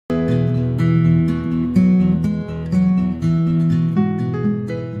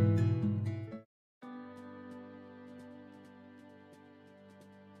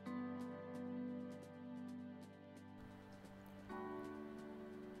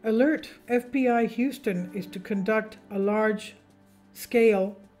Alert! FBI Houston is to conduct a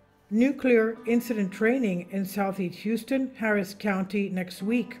large-scale nuclear incident training in Southeast Houston, Harris County next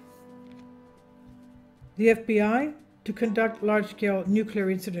week. The FBI to conduct large-scale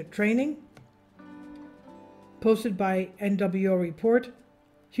nuclear incident training. Posted by NWO Report.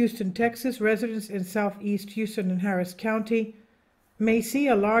 Houston, Texas. Residents in Southeast Houston and Harris County may see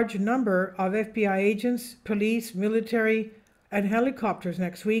a large number of FBI agents, police, military, and helicopters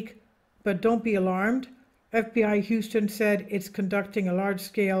next week, but don't be alarmed. FBI Houston said it's conducting a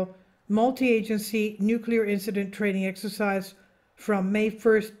large-scale multi-agency nuclear incident training exercise from May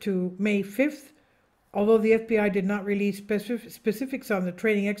 1st to May 5th. Although the FBI did not release specifics on the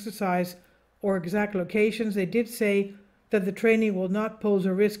training exercise or exact locations, they did say that the training will not pose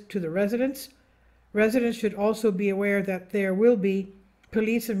a risk to the residents. Residents should also be aware that there will be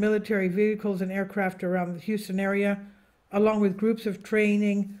police and military vehicles and aircraft around the Houston area, along with groups of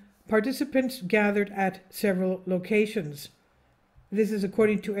training participants gathered at several locations. This is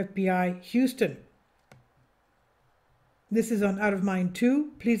according to FBI Houston. This is on Out of Mind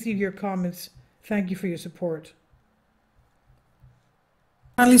 2. Please leave your comments. Thank you for your support.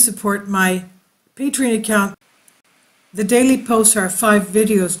 Kindly support my Patreon account. The daily posts are 5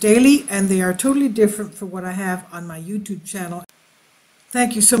 videos daily, and they are totally different from what I have on my YouTube channel.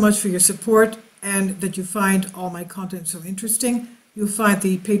 Thank you so much for your support and that you find all my content so interesting. You'll find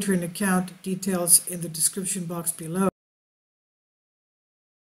the Patreon account details in the description box below.